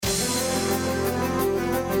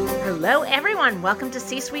Hello, everyone. Welcome to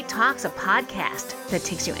C-Suite Talks, a podcast that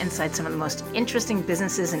takes you inside some of the most interesting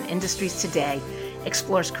businesses and industries today,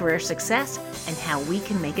 explores career success, and how we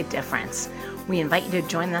can make a difference. We invite you to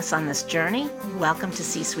join us on this journey. Welcome to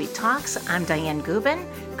C-Suite Talks. I'm Diane Gubin,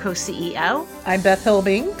 co-CEO. I'm Beth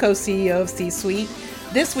Hilbing, co-CEO of C-Suite.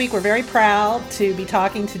 This week, we're very proud to be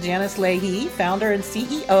talking to Janice Leahy, founder and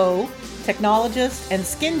CEO, technologist, and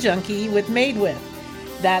skin junkie with MadeWith.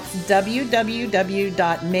 That's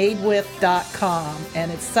www.madewith.com.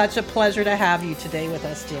 And it's such a pleasure to have you today with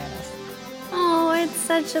us, Janice. Oh, it's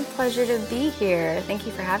such a pleasure to be here. Thank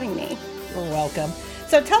you for having me. You're welcome.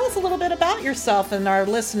 So tell us a little bit about yourself and our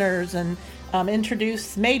listeners and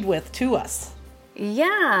introduce MadeWith to us.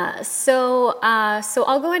 Yeah, so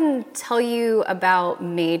I'll go ahead and tell you about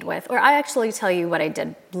MadeWith, or I actually tell you what I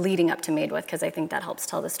did leading up to MadeWith because I think that helps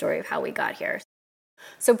tell the story of how we got here.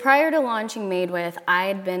 So prior to launching MadeWith, I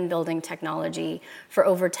had been building technology for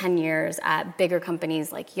over 10 years at bigger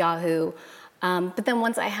companies like Yahoo. But then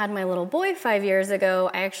once I had my little boy 5 years ago,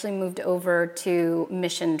 I actually moved over to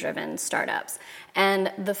mission-driven startups.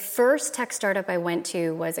 And the first tech startup I went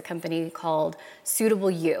to was a company called Suitable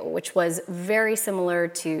You, which was very similar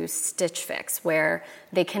to Stitch Fix, where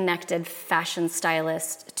they connected fashion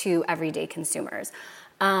stylists to everyday consumers.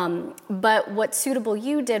 But what Suitable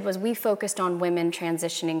You did was we focused on women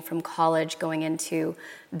transitioning from college going into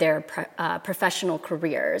their professional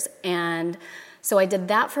careers. And so I did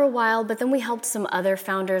that for a while, but then we helped some other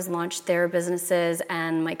founders launch their businesses,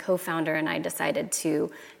 and my co-founder and I decided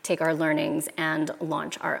to take our learnings and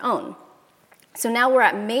launch our own. So now we're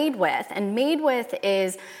at MadeWith, and MadeWith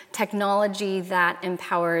is technology that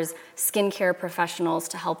empowers skincare professionals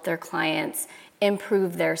to help their clients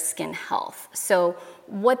improve their skin health. So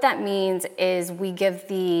what that means is we give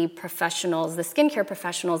the professionals, the skincare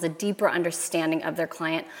professionals, a deeper understanding of their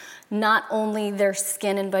client, not only their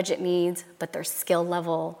skin and budget needs, but their skill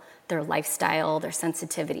level, their lifestyle, their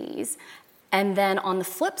sensitivities. And then on the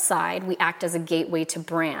flip side, we act as a gateway to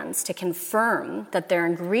brands to confirm that their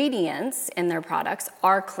ingredients in their products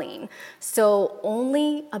are clean. So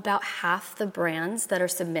only about half the brands that are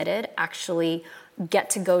submitted actually get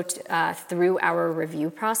to go through our review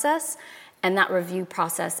process. And that review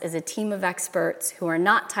process is a team of experts who are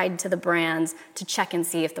not tied to the brands to check and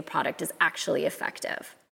see if the product is actually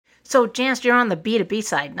effective. So, Janice, you're on the B2B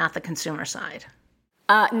side, not the consumer side.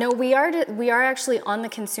 No, we are actually on the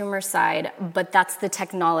consumer side, but that's the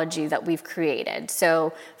technology that we've created.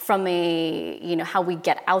 So from how we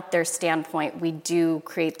get out there standpoint, we do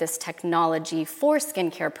create this technology for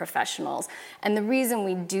skincare professionals. And the reason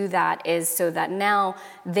we do that is so that now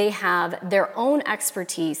they have their own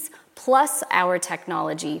expertise plus our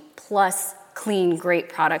technology plus clean, great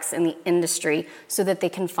products in the industry so that they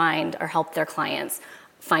can find or help their clients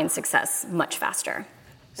find success much faster.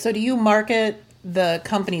 So do you market the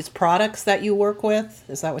company's products that you work with?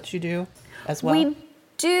 Is that what you do as well? We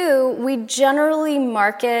do. We generally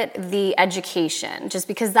market the education just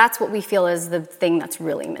because that's what we feel is the thing that's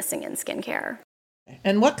really missing in skincare.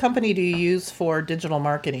 And what company do you use for digital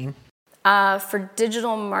marketing? For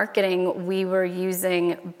digital marketing, we were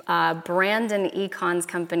using Brandon Econ's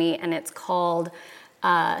company, and it's called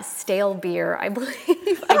Stale Beer, I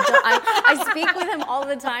believe. I speak with him all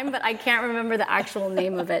the time, but I can't remember the actual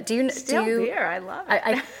name of it. Stale Beer, I love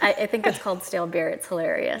it. I think it's called Stale Beer. It's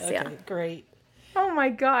hilarious. Okay, yeah. Great. Oh my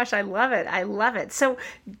gosh, I love it. I love it. So,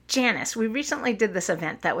 Janice, we recently did this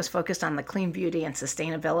event that was focused on the clean beauty and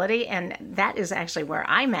sustainability, and that is actually where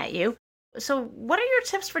I met you. So what are your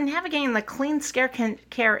tips for navigating the clean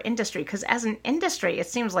care industry? Because as an industry, it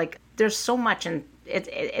seems like there's so much and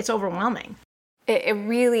it's overwhelming. It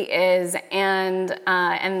really is. And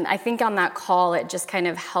I think on that call, it just kind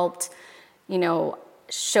of helped,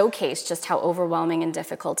 showcase just how overwhelming and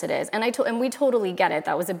difficult it is. And we totally get it.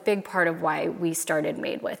 That was a big part of why we started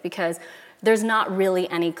MadeWith, because there's not really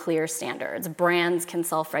any clear standards. Brands can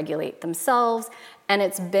self-regulate themselves, and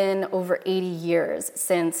it's been over 80 years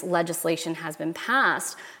since legislation has been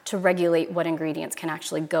passed to regulate what ingredients can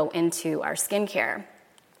actually go into our skincare.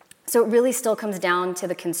 So it really still comes down to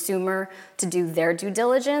the consumer to do their due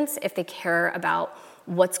diligence if they care about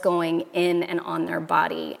what's going in and on their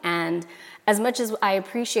body. And as much as I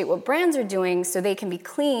appreciate what brands are doing so they can be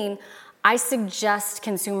clean, I suggest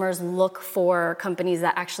consumers look for companies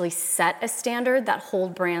that actually set a standard that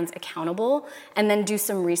hold brands accountable and then do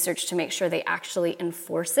some research to make sure they actually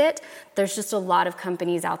enforce it. There's just a lot of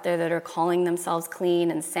companies out there that are calling themselves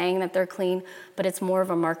clean and saying that they're clean, but it's more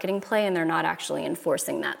of a marketing play and they're not actually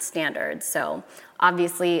enforcing that standard. So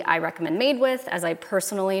obviously I recommend MadeWith, as I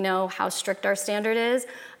personally know how strict our standard is.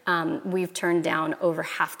 we've turned down over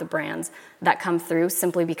half the brands that come through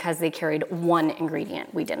simply because they carried one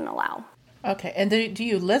ingredient we didn't allow. Okay. And do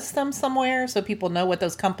you list them somewhere so people know what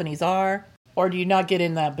those companies are? Or do you not get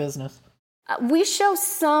in that business? We show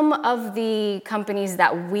some of the companies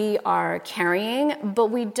that we are carrying, but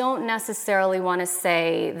we don't necessarily want to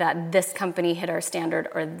say that this company hit our standard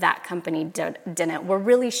or that company didn't. We're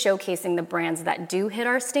really showcasing the brands that do hit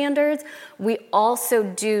our standards. We also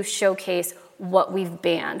do showcase what we've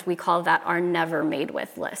banned. We call that our never made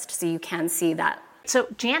with list. So you can see that. So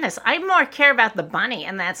Janice, I more care about the bunny,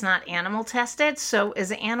 and that's not animal tested. So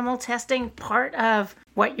is animal testing part of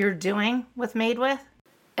what you're doing with Made With?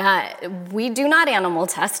 We do not animal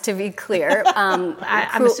test, to be clear. I'm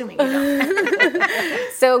assuming you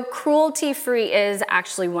don't. So cruelty-free is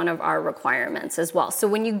actually one of our requirements as well. So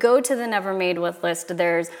when you go to the Never Made With list,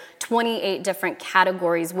 there's 28 different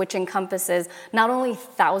categories, which encompasses not only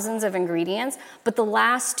thousands of ingredients, but the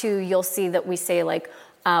last two you'll see that we say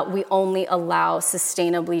we only allow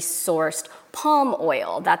sustainably sourced palm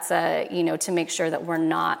oil. That's to make sure that we're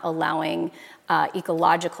not allowing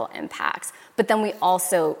ecological impacts. But then we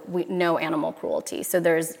know animal cruelty. So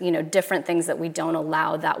there's, different things that we don't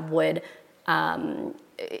allow that would,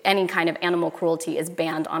 any kind of animal cruelty is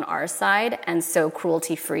banned on our side. And so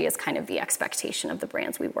cruelty-free is kind of the expectation of the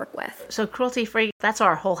brands we work with. So cruelty-free, that's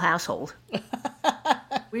our whole household.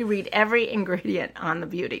 We read every ingredient on the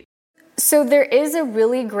beauty. So there is a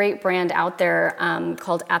really great brand out there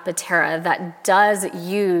called Apatera that does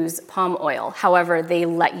use palm oil. However, they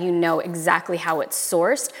let you know exactly how it's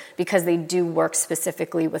sourced because they do work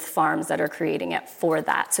specifically with farms that are creating it for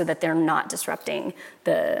that, so that they're not disrupting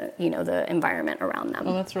the environment around them.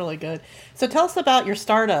 Oh, that's really good. So tell us about your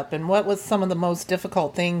startup and what was some of the most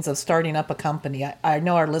difficult things of starting up a company. I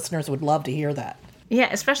know our listeners would love to hear that. Yeah,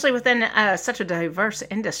 especially within such a diverse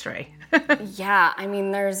industry. Yeah, I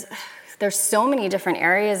mean, there's so many different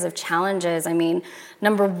areas of challenges. I mean,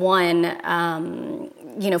 number one,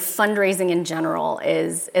 fundraising in general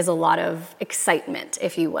is a lot of excitement,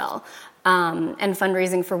 if you will. And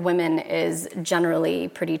fundraising for women is generally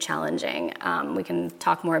pretty challenging. We can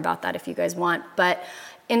talk more about that if you guys want. But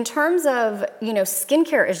in terms of,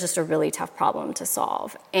 skincare is just a really tough problem to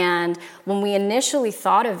solve. And when we initially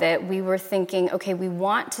thought of it, we were thinking, okay, we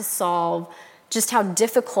want to solve just how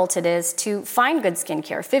difficult it is to find good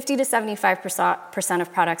skincare. 50 to 75%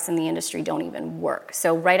 of products in the industry don't even work.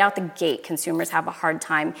 So right out the gate, consumers have a hard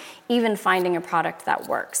time even finding a product that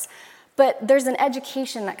works. But there's an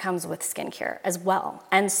education that comes with skincare as well.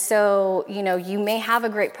 And so, you may have a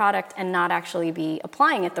great product and not actually be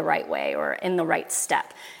applying it the right way or in the right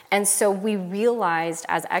step. And so we realized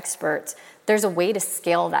as experts, there's a way to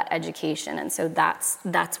scale that education. And so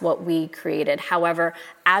that's what we created. However,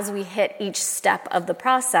 as we hit each step of the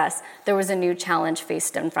process, there was a new challenge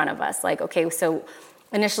faced in front of us. So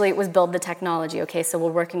initially it was build the technology. Okay, so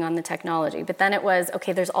we're working on the technology. But then it was,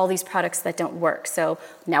 okay, there's all these products that don't work. So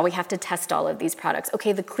now we have to test all of these products.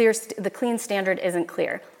 Okay, the clean standard isn't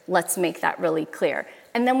clear. Let's make that really clear.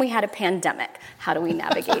 And then we had a pandemic. How do we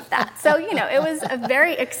navigate that? So, it was a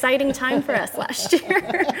very exciting time for us last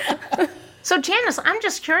year. So Janice, I'm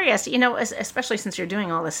just curious, especially since you're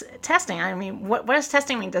doing all this testing. I mean, what does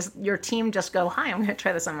testing mean? Does your team just go, hi, I'm going to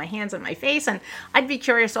try this on my hands and my face? And I'd be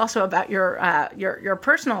curious also about your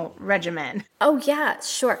personal regimen. Oh, yeah,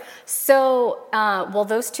 sure. So,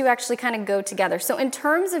 those two actually kind of go together. So in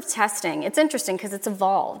terms of testing, it's interesting because it's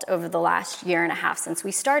evolved over the last year and a half since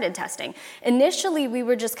we started testing. Initially, we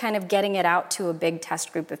were just kind of getting it out to a big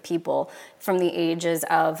test group of people from the ages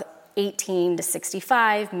of 18 to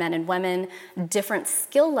 65, men and women, different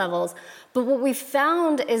skill levels. But what we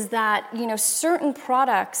found is that, certain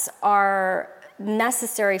products are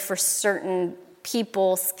necessary for certain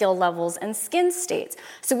people, skill levels, and skin states.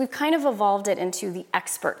 So we've kind of evolved it into the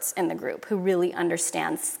experts in the group who really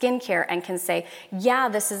understand skincare and can say, yeah,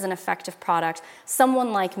 this is an effective product.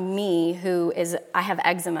 Someone like me I have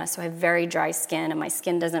eczema, so I have very dry skin and my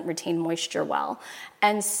skin doesn't retain moisture well.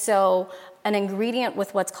 And so an ingredient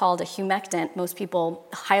with what's called a humectant,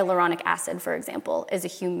 hyaluronic acid, for example, is a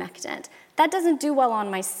humectant. That doesn't do well on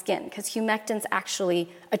my skin because humectants actually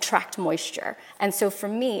attract moisture. And so for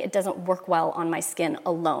me, it doesn't work well on my skin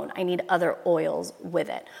alone. I need other oils with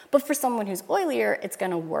it. But for someone who's oilier, it's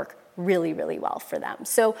going to work really, really well for them.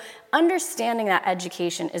 So understanding that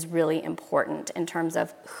education is really important in terms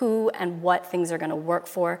of who and what things are going to work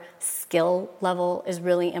for. Skill level is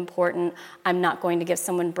really important. I'm not going to give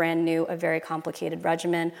someone brand new a very complicated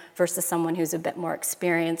regimen versus someone who's a bit more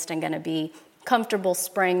experienced and going to be comfortable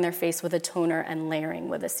spraying their face with a toner and layering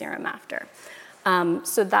with a serum after.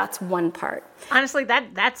 So that's one part. Honestly,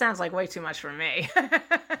 that sounds like way too much for me.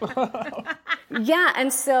 Yeah,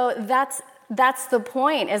 and so that's the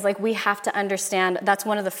point, is like we have to understand. That's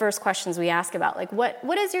one of the first questions we ask about, like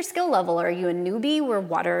what is your skill level? Are you a newbie where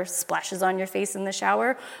water splashes on your face in the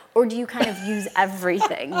shower, or do you kind of use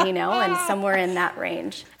everything, and somewhere in that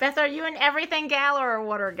range? Beth, are you an everything gal or a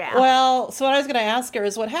water gal? Well, so what I was going to ask her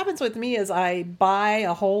is, what happens with me is I buy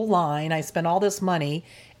a whole line, I spend all this money,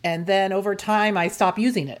 and then over time I stop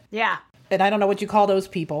using it. Yeah. And I don't know what you call those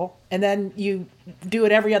people. And then you do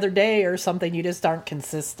it every other day or something. You just aren't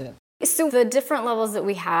consistent. So the different levels that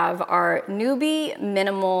we have are newbie,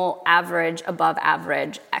 minimal, average, above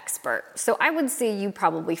average, expert. So I would say you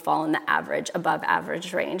probably fall in the average, above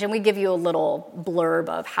average range. And we give you a little blurb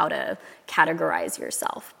of how to categorize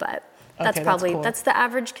yourself. But that's cool. That's the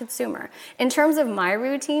average consumer. In terms of my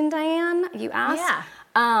routine, Diane, you asked?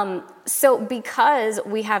 Yeah. So because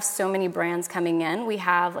we have so many brands coming in, we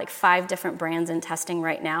have like 5 different brands in testing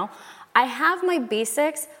right now. I have my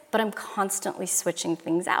basics, but I'm constantly switching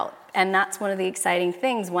things out. And that's one of the exciting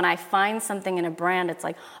things. When I find something in a brand, it's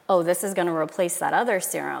like, oh, this is going to replace that other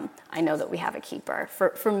serum. I know that we have a keeper,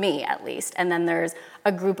 for me at least. And then there's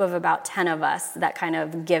a group of about 10 of us that kind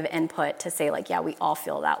of give input to say, like, yeah, we all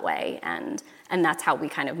feel that way. And that's how we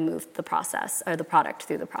kind of move the process, or the product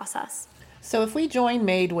through the process. So if we join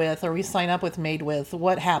Made With, or we sign up with Made With,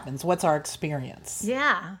 what happens? What's our experience?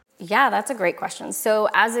 Yeah, that's a great question. So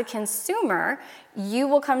as a consumer, you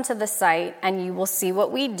will come to the site and you will see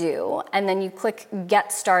what we do, and then you click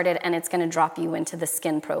Get Started, and it's going to drop you into the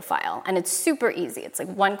skin profile. And it's super easy. It's like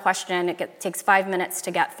one question. It takes 5 minutes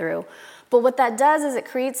to get through. But what that does is it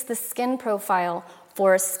creates the skin profile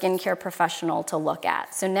for a skincare professional to look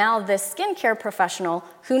at. So now this skincare professional,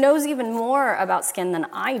 who knows even more about skin than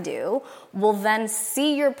I do, will then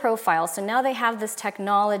see your profile. So now they have this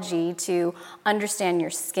technology to understand your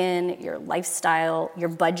skin, your lifestyle, your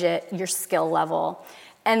budget, your skill level.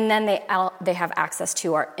 And then they have access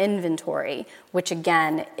to our inventory, which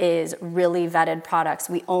again is really vetted products.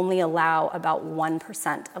 We only allow about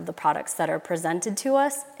 1% of the products that are presented to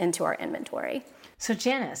us into our inventory. So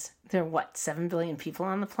Janice, there are 7 billion people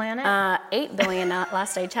on the planet? 8 billion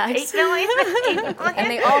last I checked. 8 billion? 8 billion? And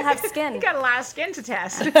they all have skin. You got a lot of skin to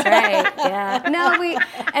test. That's right, yeah. No,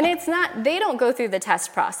 and it's not, they don't go through the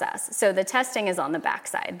test process. So the testing is on the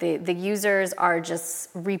backside. The users are just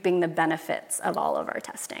reaping the benefits of all of our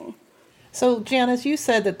testing. So Janice, you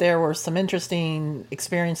said that there were some interesting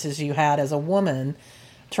experiences you had as a woman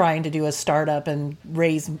trying to do a startup and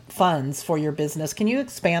raise funds for your business. Can you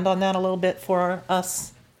expand on that a little bit for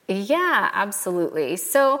us? Yeah, absolutely.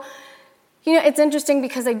 So, it's interesting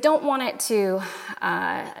because I don't want it to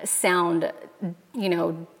sound,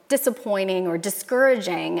 disappointing or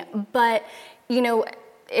discouraging, but,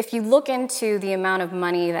 if you look into the amount of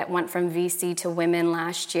money that went from VC to women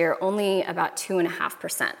last year, only about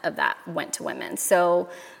 2.5% of that went to women. So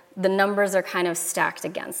the numbers are kind of stacked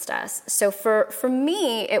against us. So for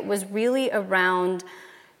me, it was really around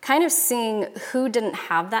kind of seeing who didn't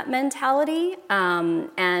have that mentality. I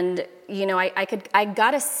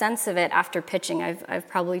got a sense of it after pitching. I've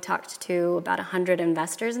probably talked to about 100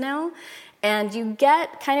 investors now. And you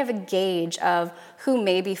get kind of a gauge of who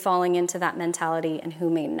may be falling into that mentality and who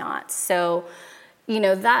may not. So,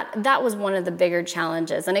 that was one of the bigger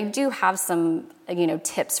challenges. And I do have some,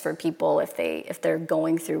 tips for people if they're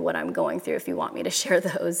going through what I'm going through, if you want me to share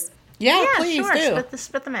those. Yeah, please sure.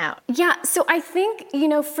 Spit them out. Yeah, so I think,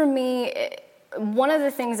 for me, one of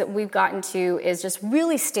the things that we've gotten to is just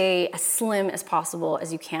really stay as slim as possible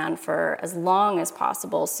as you can for as long as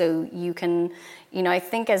possible, so you can, I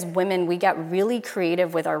think as women, we get really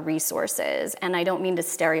creative with our resources. And I don't mean to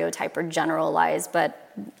stereotype or generalize, but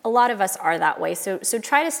a lot of us are that way. So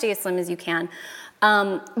try to stay as slim as you can.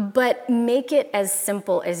 But make it as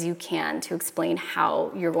simple as you can to explain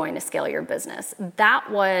how you're going to scale your business.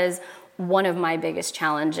 That was one of my biggest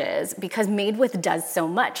challenges because Made With does so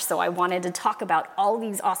much. So I wanted to talk about all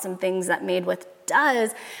these awesome things that Made With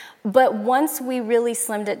does. But once we really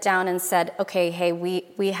slimmed it down and said, okay, hey,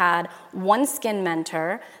 we had one skin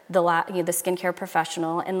mentor, the skincare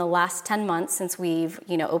professional, in the last 10 months since we've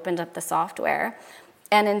opened up the software.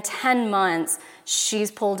 And in 10 months,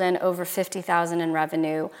 she's pulled in over $50,000 in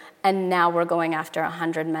revenue, and now we're going after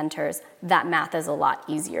 100 mentors. That math is a lot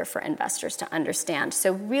easier for investors to understand.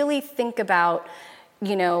 So really think about,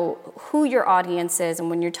 who your audience is, and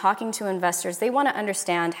when you're talking to investors, they want to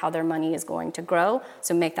understand how their money is going to grow.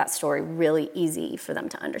 So make that story really easy for them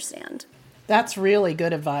to understand. That's really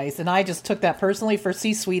good advice, and I just took that personally for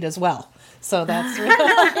C-Suite as well. So that's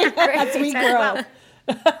really as we grow.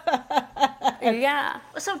 Yeah.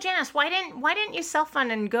 So Janice, why didn't you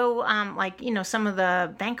self-fund and go some of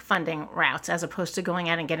the bank funding routes as opposed to going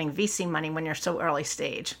out and getting VC money when you're so early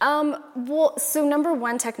stage? Well, so number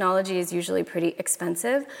one, technology is usually pretty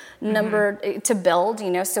expensive. To build,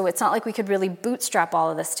 so it's not like we could really bootstrap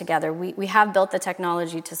all of this together. We have built the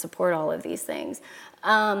technology to support all of these things.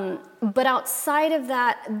 But outside of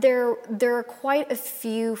that, there are quite a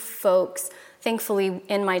few folks, thankfully,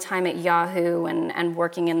 in my time at Yahoo and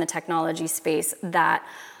working in the technology space that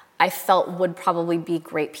I felt would probably be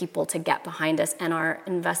great people to get behind us. And our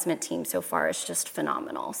investment team so far is just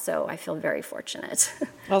phenomenal. So I feel very fortunate.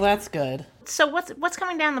 Well, that's good. So what's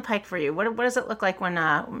coming down the pike for you? What does it look like when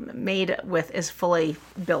Made With is fully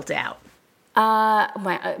built out?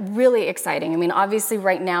 Really exciting. I mean, obviously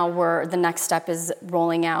right now the next step is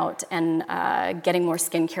rolling out and getting more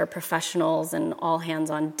skincare professionals and all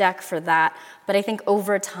hands on deck for that. But I think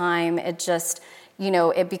over time, it just,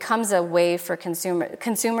 it becomes a way for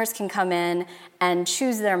consumers can come in and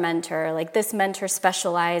choose their mentor. Like this mentor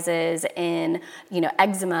specializes in,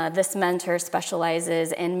 eczema. This mentor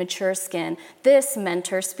specializes in mature skin. This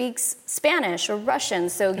mentor speaks Spanish or Russian.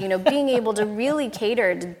 So, being able to really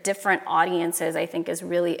cater to different audiences, I think is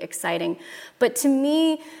really exciting. But to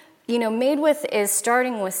me, Made With is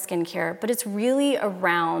starting with skincare, but it's really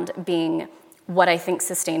around being what I think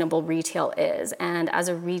sustainable retail is. And as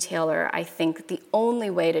a retailer, I think the only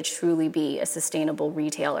way to truly be a sustainable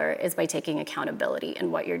retailer is by taking accountability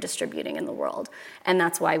in what you're distributing in the world. And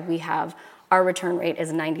that's why our return rate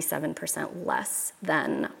is 97% less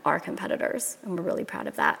than our competitors. And we're really proud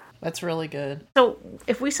of that. That's really good. So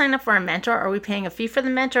if we sign up for a mentor, are we paying a fee for the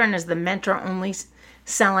mentor? And is the mentor only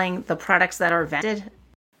selling the products that are vetted?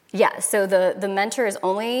 Yeah, so the mentor is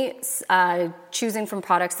only choosing from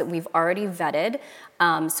products that we've already vetted.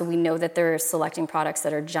 So we know that they're selecting products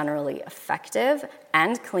that are generally effective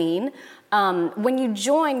and clean. When you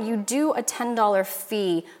join, you do a $10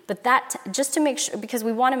 fee, but that just to make sure, because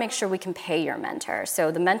we want to make sure we can pay your mentor.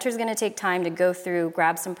 So the mentor is going to take time to go through,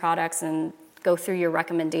 grab some products, and go through your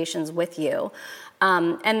recommendations with you.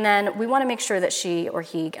 And then we want to make sure that she or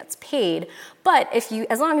he gets paid. But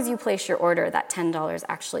as long as you place your order, that $10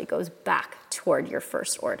 actually goes back toward your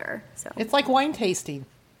first order. So it's like wine tasting.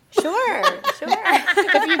 Sure.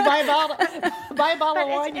 If you buy a bottle of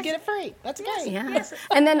wine, you get it free. That's great. Yes.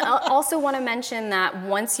 And then I also want to mention that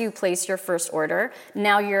once you place your first order,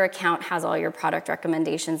 now your account has all your product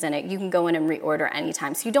recommendations in it. You can go in and reorder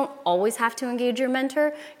anytime. So you don't always have to engage your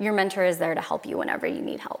mentor. Your mentor is there to help you whenever you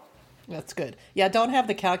need help. That's good. Yeah, don't have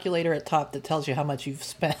the calculator at top that tells you how much you've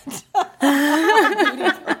spent.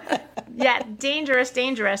 Yeah,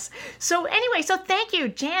 dangerous. So anyway, thank you,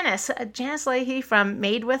 Janice. Janice Leahy from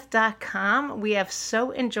madewith.com. We have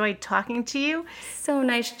so enjoyed talking to you. So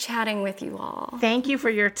nice chatting with you all. Thank you for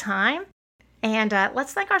your time. And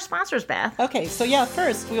let's thank our sponsors, Beth. Okay, so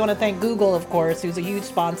first we want to thank Google, of course, who's a huge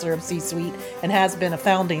sponsor of C-Suite and has been a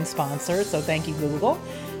founding sponsor. So thank you, Google.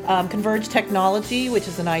 Converge Technology, which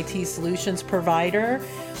is an IT solutions provider.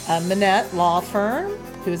 Manette Law Firm,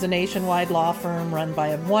 who's a nationwide law firm run by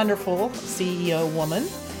a wonderful CEO woman.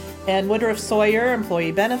 And Woodruff Sawyer,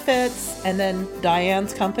 employee benefits. And then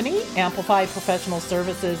Diane's company, Amplify Professional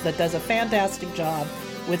Services, that does a fantastic job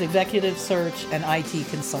with executive search and IT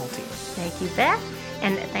consulting. Thank you, Beth.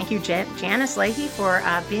 And thank you, Janice Leahy, for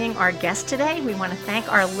being our guest today. We want to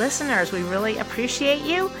thank our listeners. We really appreciate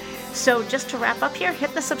you. So just to wrap up here,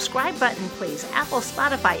 hit the subscribe button, please. Apple,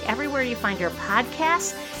 Spotify, everywhere you find your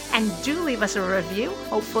podcasts. And do leave us a review,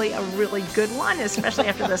 hopefully a really good one, especially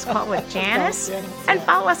after this call with Janice. And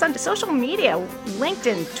follow us on social media,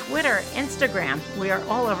 LinkedIn, Twitter, Instagram. We are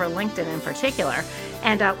all over LinkedIn in particular.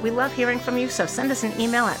 And we love hearing from you, so send us an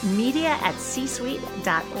email at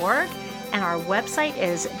media@csuite.org. And our website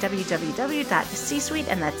is www.csuite,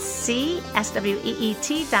 and that's CSWEET.org.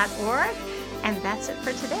 And that's it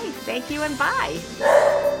for today. Thank you and bye.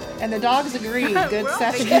 And the dogs agree. Good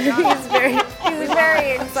session. He's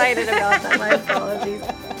very excited about that. My apologies.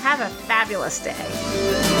 Have a fabulous day.